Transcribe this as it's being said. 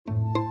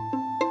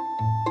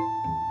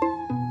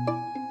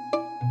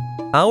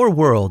Our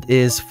world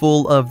is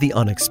full of the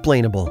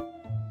unexplainable.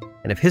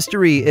 And if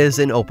history is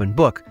an open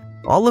book,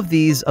 all of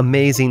these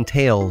amazing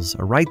tales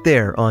are right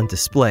there on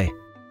display,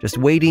 just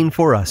waiting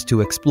for us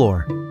to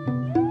explore.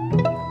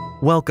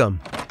 Welcome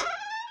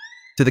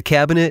to the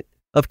Cabinet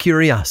of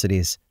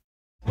Curiosities.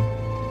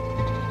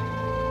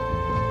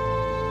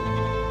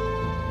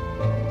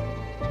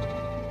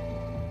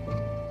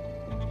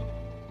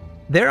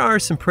 There are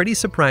some pretty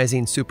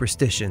surprising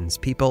superstitions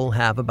people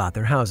have about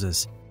their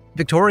houses.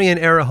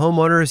 Victorian-era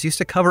homeowners used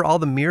to cover all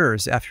the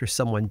mirrors after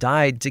someone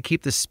died to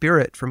keep the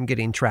spirit from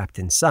getting trapped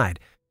inside.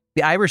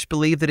 The Irish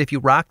believed that if you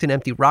rocked an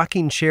empty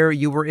rocking chair,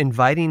 you were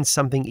inviting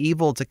something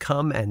evil to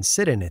come and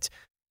sit in it.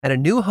 And a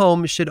new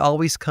home should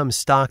always come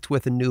stocked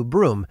with a new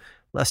broom,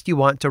 lest you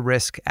want to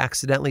risk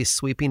accidentally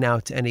sweeping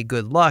out any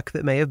good luck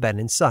that may have been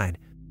inside.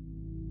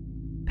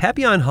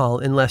 Papillon Hall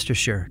in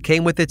Leicestershire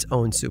came with its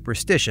own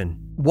superstition,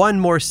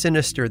 one more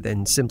sinister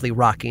than simply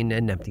rocking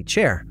an empty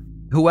chair.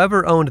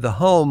 Whoever owned the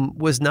home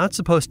was not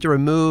supposed to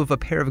remove a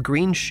pair of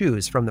green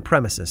shoes from the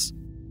premises,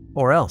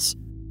 or else.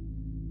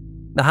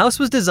 The house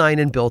was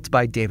designed and built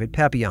by David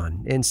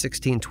Papillon in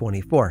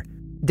 1624.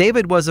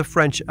 David was a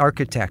French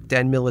architect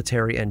and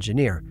military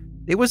engineer.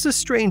 It was a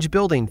strange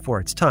building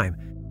for its time,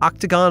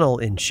 octagonal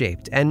in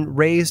shape and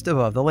raised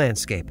above the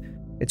landscape.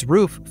 Its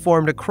roof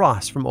formed a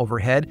cross from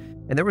overhead,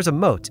 and there was a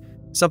moat,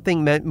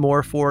 something meant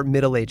more for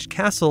middle-aged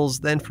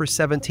castles than for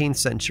 17th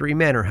century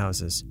manor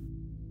houses.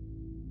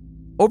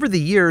 Over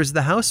the years,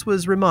 the house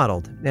was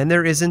remodeled, and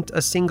there isn't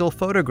a single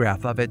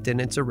photograph of it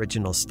in its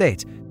original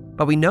state,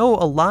 but we know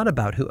a lot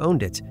about who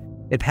owned it.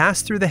 It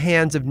passed through the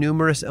hands of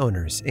numerous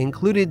owners,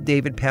 including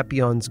David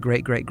Papillon's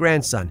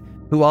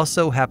great-great-grandson, who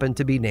also happened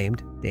to be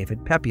named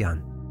David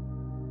Papillon.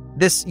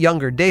 This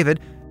younger David,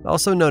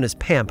 also known as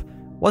Pamp,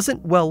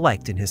 wasn't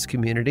well-liked in his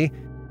community.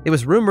 It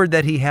was rumored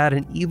that he had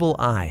an evil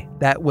eye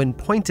that, when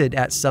pointed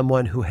at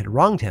someone who had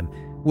wronged him,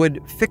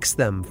 would fix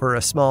them for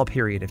a small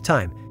period of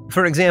time.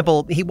 For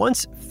example, he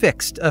once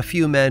fixed a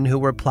few men who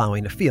were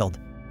plowing a field.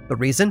 The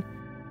reason?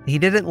 He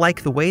didn't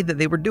like the way that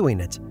they were doing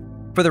it.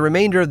 For the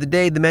remainder of the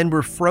day, the men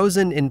were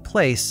frozen in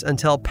place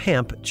until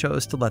Pamp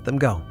chose to let them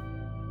go.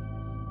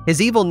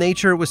 His evil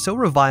nature was so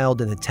reviled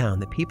in the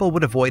town that people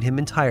would avoid him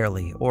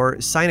entirely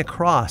or sign a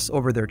cross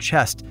over their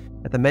chest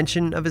at the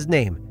mention of his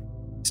name.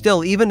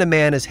 Still, even a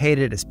man as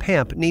hated as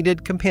Pamp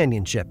needed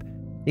companionship.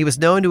 He was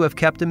known to have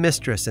kept a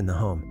mistress in the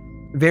home.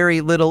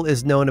 Very little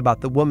is known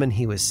about the woman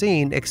he was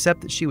seeing except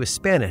that she was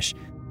Spanish,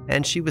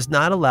 and she was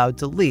not allowed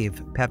to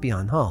leave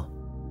Papillon Hall.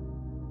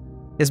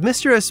 His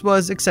mistress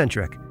was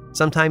eccentric,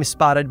 sometimes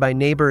spotted by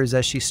neighbors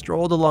as she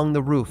strolled along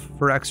the roof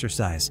for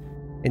exercise.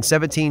 In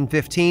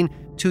 1715,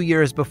 2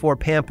 years before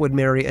Pamp would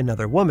marry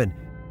another woman,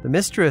 the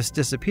mistress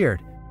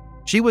disappeared.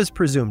 She was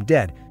presumed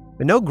dead,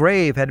 but no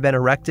grave had been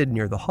erected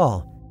near the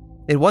hall.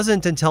 It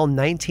wasn't until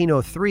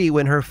 1903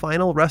 when her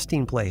final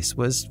resting place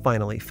was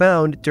finally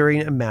found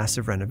during a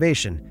massive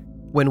renovation.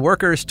 When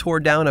workers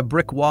tore down a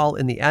brick wall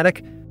in the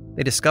attic,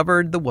 they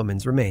discovered the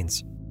woman's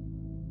remains.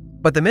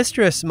 But the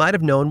mistress might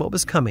have known what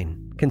was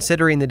coming,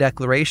 considering the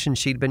declaration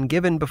she'd been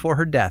given before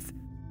her death.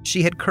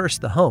 She had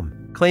cursed the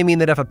home, claiming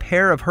that if a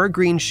pair of her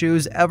green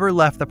shoes ever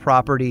left the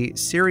property,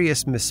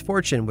 serious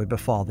misfortune would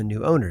befall the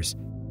new owners.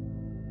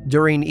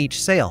 During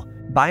each sale,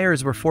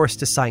 buyers were forced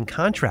to sign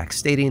contracts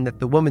stating that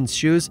the woman's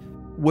shoes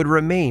would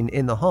remain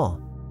in the hall.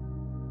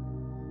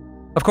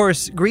 Of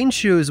course, green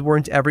shoes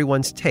weren't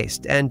everyone's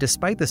taste, and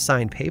despite the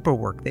signed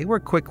paperwork, they were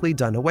quickly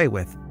done away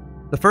with.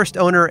 The first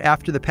owner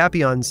after the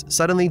Papillons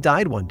suddenly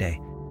died one day.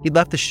 He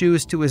left the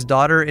shoes to his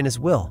daughter in his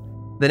will.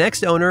 The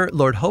next owner,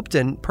 Lord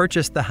Hopton,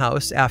 purchased the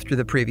house after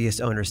the previous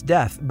owner's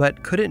death,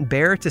 but couldn't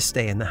bear to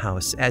stay in the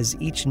house as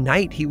each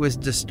night he was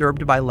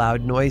disturbed by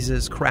loud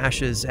noises,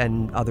 crashes,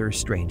 and other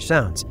strange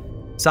sounds.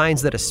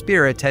 Signs that a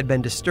spirit had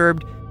been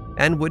disturbed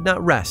and would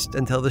not rest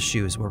until the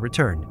shoes were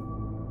returned.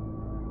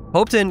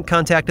 Hopton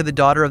contacted the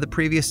daughter of the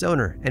previous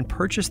owner and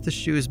purchased the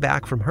shoes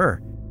back from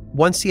her.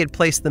 Once he had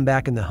placed them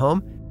back in the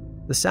home,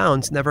 the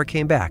sounds never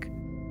came back.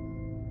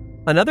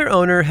 Another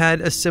owner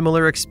had a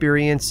similar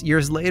experience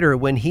years later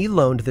when he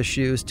loaned the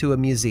shoes to a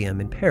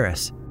museum in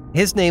Paris.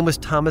 His name was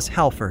Thomas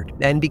Halford,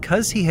 and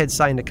because he had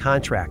signed a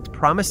contract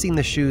promising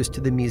the shoes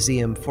to the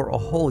museum for a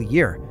whole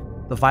year,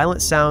 the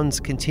violent sounds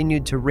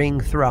continued to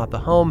ring throughout the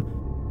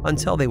home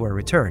until they were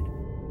returned.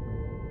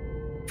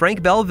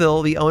 Frank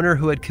Belleville, the owner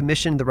who had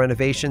commissioned the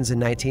renovations in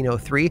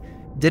 1903,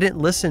 didn't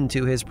listen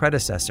to his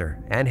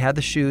predecessor and had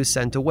the shoes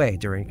sent away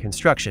during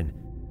construction.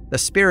 The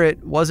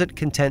spirit wasn't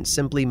content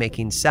simply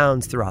making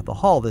sounds throughout the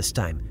hall this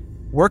time.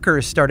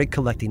 Workers started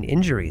collecting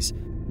injuries.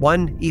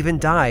 One even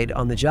died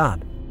on the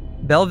job.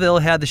 Belleville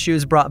had the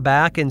shoes brought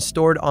back and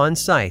stored on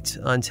site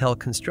until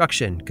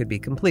construction could be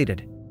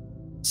completed.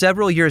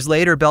 Several years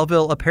later,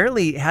 Belleville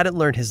apparently hadn't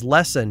learned his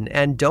lesson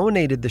and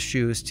donated the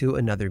shoes to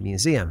another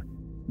museum.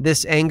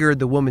 This angered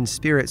the woman's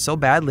spirit so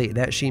badly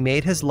that she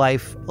made his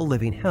life a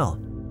living hell.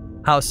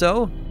 How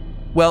so?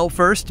 Well,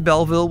 first,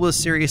 Belleville was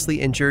seriously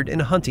injured in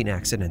a hunting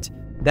accident.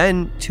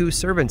 Then, 2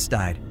 servants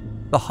died.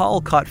 The hall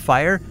caught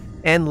fire,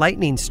 and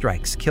lightning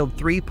strikes killed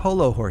 3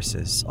 polo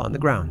horses on the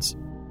grounds.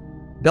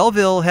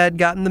 Belleville had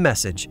gotten the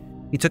message.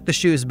 He took the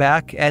shoes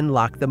back and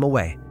locked them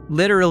away,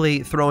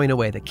 literally throwing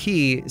away the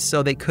key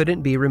so they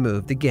couldn't be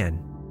removed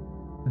again.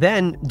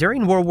 Then,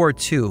 during World War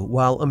II,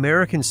 while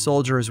American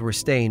soldiers were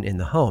staying in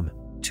the home,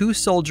 2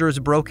 soldiers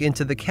broke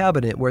into the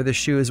cabinet where the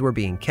shoes were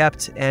being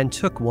kept and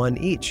took one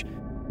each.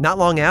 Not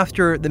long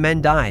after, the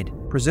men died,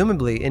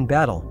 presumably in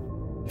battle.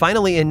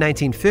 Finally, in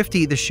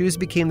 1950, the shoes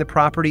became the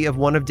property of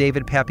one of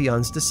David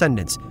Papillon's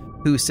descendants,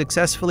 who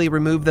successfully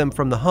removed them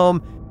from the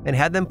home and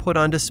had them put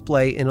on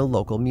display in a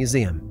local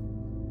museum.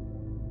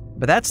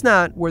 But that's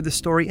not where the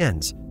story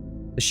ends.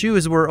 The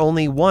shoes were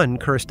only one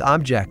cursed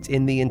object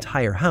in the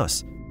entire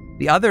house.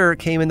 The other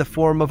came in the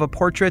form of a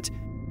portrait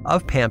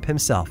of Pamp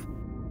himself.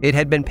 It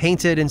had been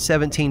painted in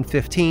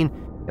 1715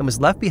 and was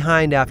left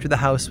behind after the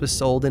house was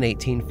sold in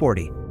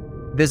 1840.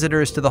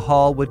 Visitors to the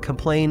hall would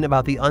complain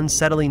about the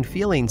unsettling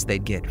feelings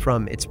they'd get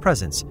from its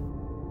presence.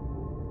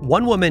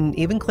 One woman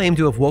even claimed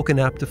to have woken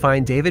up to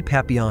find David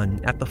Papillon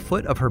at the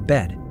foot of her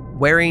bed,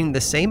 wearing the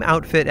same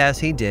outfit as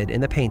he did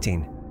in the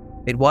painting.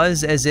 It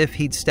was as if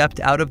he'd stepped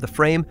out of the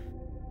frame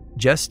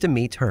just to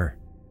meet her.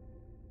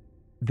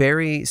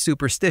 Very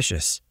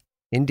superstitious,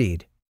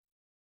 indeed.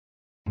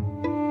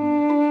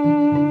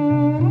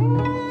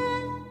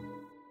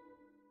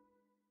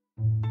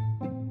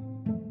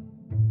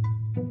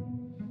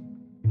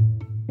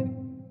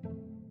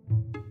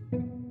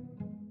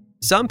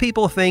 Some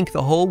people think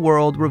the whole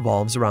world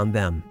revolves around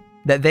them,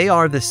 that they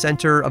are the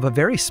center of a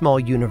very small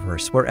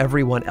universe where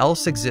everyone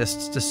else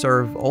exists to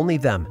serve only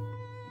them.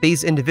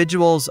 These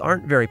individuals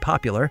aren't very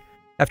popular.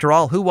 After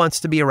all, who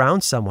wants to be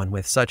around someone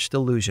with such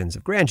delusions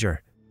of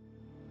grandeur?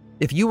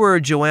 If you were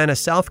Joanna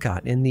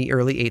Southcott in the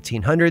early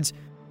 1800s,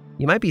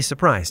 you might be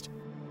surprised.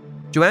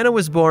 Joanna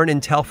was born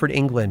in Telford,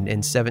 England in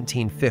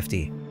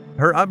 1750.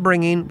 Her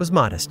upbringing was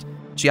modest.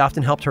 She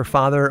often helped her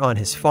father on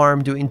his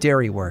farm doing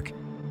dairy work.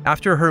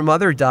 After her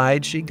mother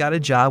died, she got a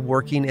job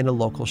working in a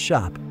local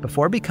shop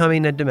before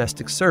becoming a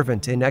domestic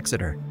servant in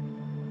Exeter.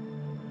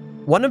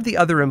 One of the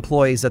other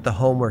employees at the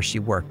home where she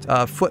worked,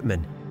 a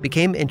footman,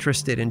 became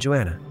interested in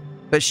Joanna,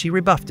 but she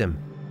rebuffed him.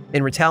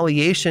 In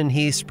retaliation,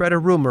 he spread a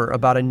rumor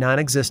about a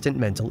non-existent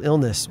mental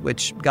illness,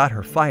 which got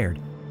her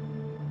fired.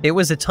 It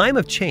was a time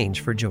of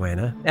change for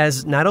Joanna,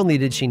 as not only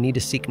did she need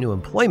to seek new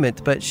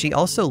employment, but she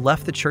also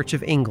left the Church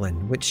of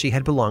England, which she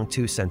had belonged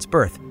to since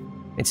birth.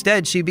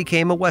 Instead, she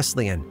became a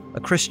Wesleyan, a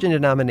Christian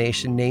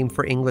denomination named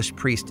for English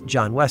priest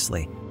John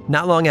Wesley.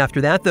 Not long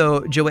after that,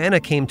 though, Joanna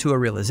came to a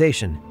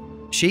realization.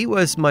 She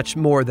was much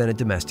more than a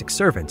domestic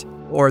servant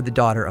or the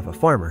daughter of a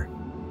farmer.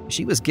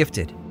 She was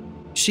gifted.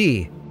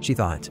 She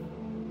thought,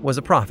 was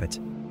a prophet.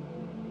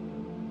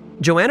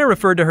 Joanna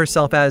referred to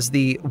herself as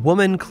the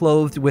woman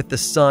clothed with the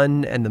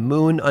sun and the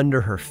moon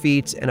under her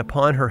feet and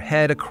upon her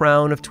head a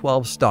crown of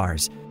 12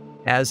 stars,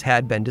 as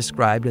had been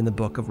described in the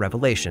book of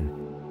Revelation.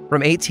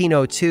 From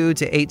 1802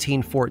 to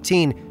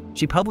 1814,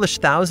 she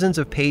published thousands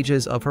of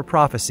pages of her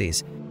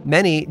prophecies,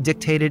 many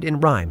dictated in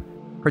rhyme.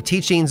 Her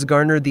teachings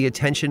garnered the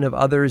attention of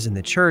others in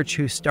the church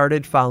who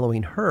started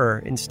following her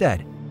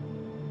instead.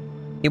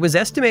 It was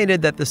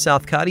estimated that the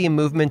Southcottian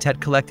movement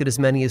had collected as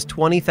many as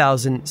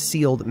 20,000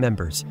 sealed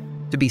members.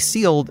 To be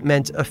sealed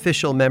meant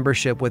official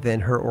membership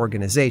within her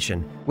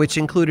organization, which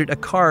included a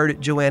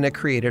card Joanna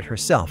created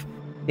herself.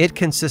 It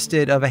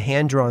consisted of a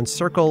hand-drawn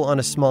circle on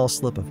a small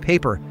slip of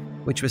paper,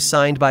 which was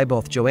signed by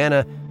both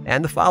Joanna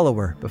and the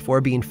follower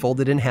before being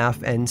folded in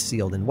half and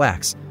sealed in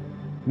wax.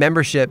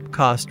 Membership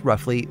cost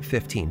roughly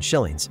 15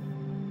 shillings.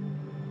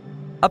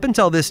 Up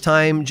until this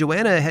time,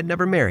 Joanna had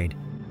never married.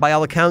 By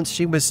all accounts,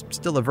 she was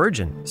still a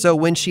virgin, so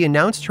when she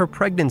announced her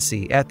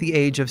pregnancy at the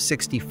age of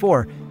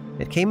 64,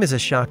 it came as a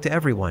shock to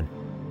everyone.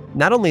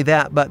 Not only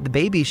that, but the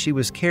baby she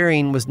was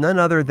carrying was none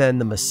other than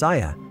the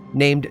Messiah,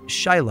 named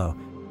Shiloh,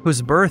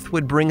 whose birth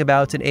would bring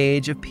about an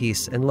age of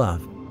peace and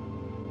love.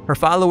 Her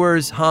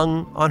followers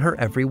hung on her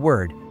every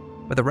word,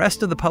 but the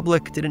rest of the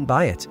public didn't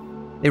buy it.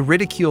 They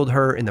ridiculed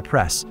her in the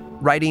press,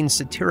 writing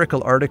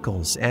satirical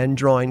articles and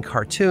drawing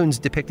cartoons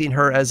depicting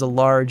her as a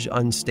large,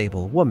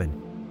 unstable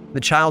woman.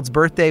 The child's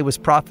birthday was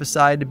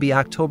prophesied to be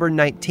October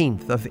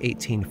 19th of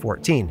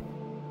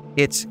 1814.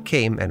 It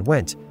came and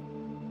went.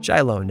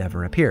 Shiloh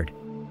never appeared.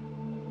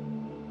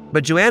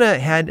 But Joanna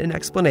had an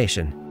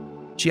explanation.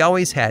 She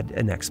always had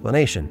an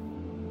explanation.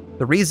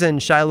 The reason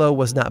Shiloh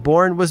was not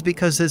born was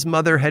because his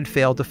mother had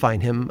failed to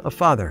find him a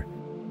father.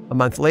 A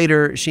month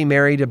later, she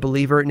married a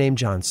believer named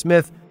John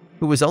Smith,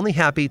 who was only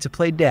happy to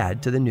play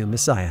dad to the new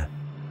Messiah.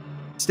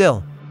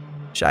 Still,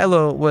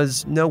 Shiloh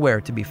was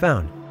nowhere to be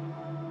found.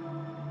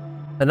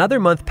 Another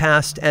month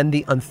passed and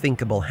the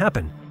unthinkable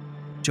happened.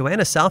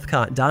 Joanna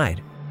Southcott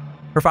died.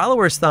 Her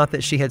followers thought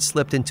that she had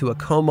slipped into a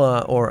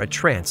coma or a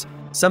trance,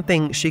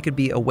 something she could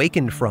be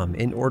awakened from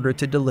in order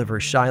to deliver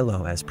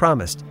Shiloh as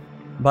promised.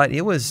 But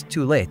it was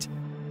too late.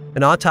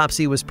 An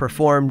autopsy was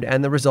performed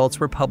and the results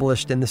were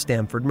published in the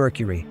Stamford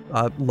Mercury,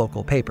 a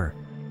local paper.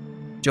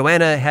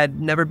 Joanna had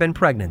never been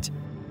pregnant.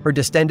 Her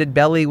distended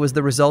belly was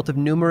the result of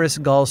numerous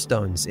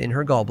gallstones in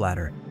her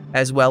gallbladder,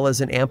 as well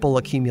as an ample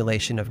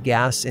accumulation of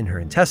gas in her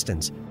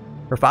intestines.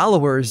 Her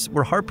followers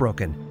were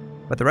heartbroken.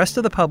 but the rest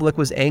of the public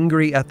was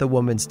angry at the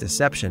woman's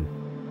deception.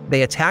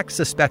 They attacked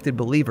suspected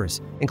believers,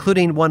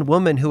 including one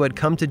woman who had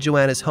come to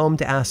Joanna's home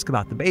to ask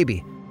about the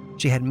baby.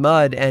 She had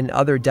mud and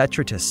other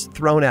detritus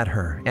thrown at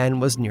her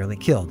and was nearly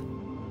killed.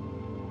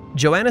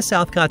 Joanna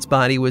Southcott's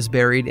body was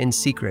buried in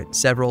secret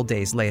several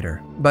days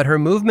later, but her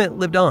movement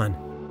lived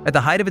on. At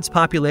the height of its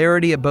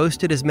popularity, it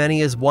boasted as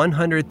many as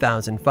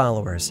 100,000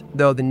 followers,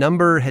 though the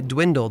number had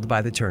dwindled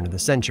by the turn of the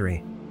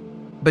century.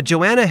 But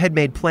Joanna had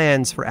made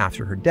plans for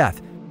after her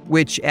death,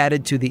 which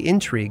added to the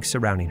intrigue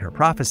surrounding her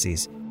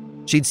prophecies.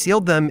 She'd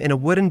sealed them in a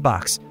wooden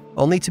box,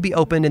 only to be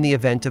opened in the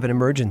event of an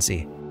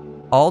emergency.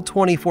 All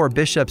 24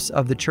 bishops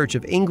of the Church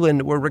of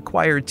England were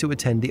required to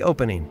attend the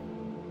opening.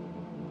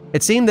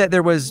 It seemed that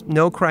there was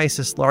no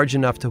crisis large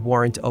enough to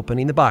warrant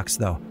opening the box,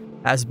 though,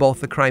 as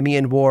both the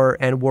Crimean War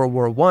and World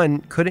War I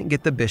couldn't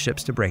get the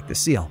bishops to break the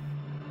seal.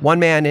 One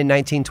man in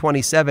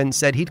 1927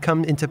 said he'd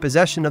come into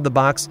possession of the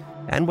box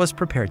and was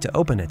prepared to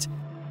open it.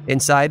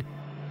 Inside,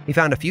 he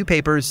found a few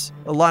papers,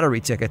 a lottery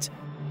ticket,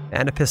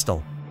 and a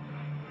pistol.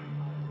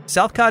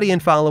 Southcottian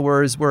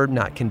followers were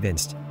not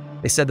convinced.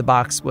 They said the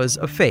box was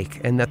a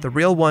fake and that the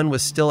real one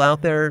was still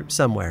out there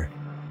somewhere.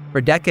 For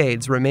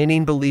decades,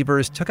 remaining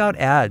believers took out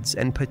ads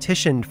and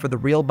petitioned for the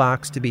real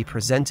box to be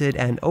presented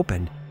and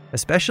opened,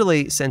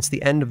 especially since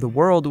the end of the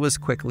world was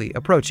quickly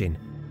approaching.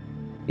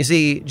 You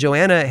see,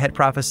 Joanna had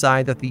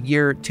prophesied that the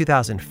year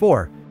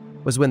 2004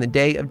 was when the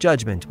day of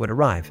judgment would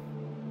arrive.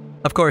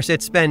 Of course,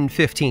 it's been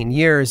 15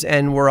 years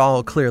and we're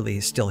all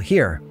clearly still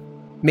here.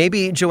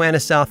 Maybe Joanna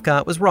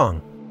Southcott was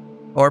wrong.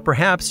 Or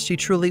perhaps she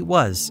truly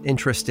was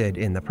interested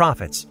in the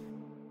prophets,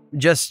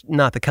 just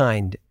not the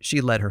kind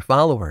she led her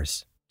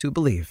followers to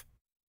believe.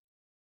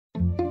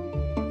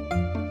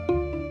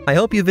 I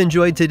hope you've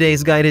enjoyed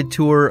today's guided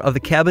tour of the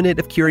Cabinet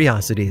of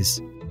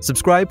Curiosities.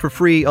 Subscribe for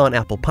free on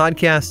Apple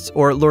Podcasts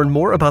or learn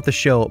more about the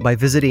show by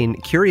visiting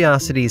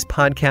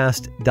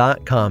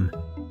curiositiespodcast.com.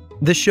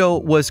 This show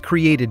was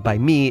created by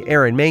me,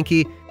 Aaron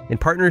Mahnke, in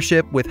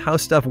partnership with How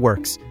Stuff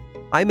Works.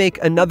 I make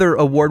another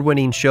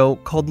award-winning show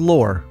called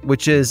Lore,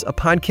 which is a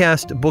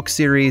podcast, book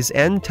series,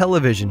 and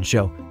television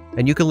show,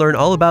 and you can learn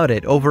all about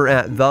it over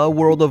at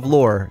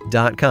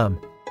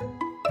theworldoflore.com.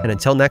 And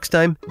until next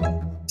time,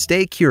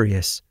 stay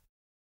curious.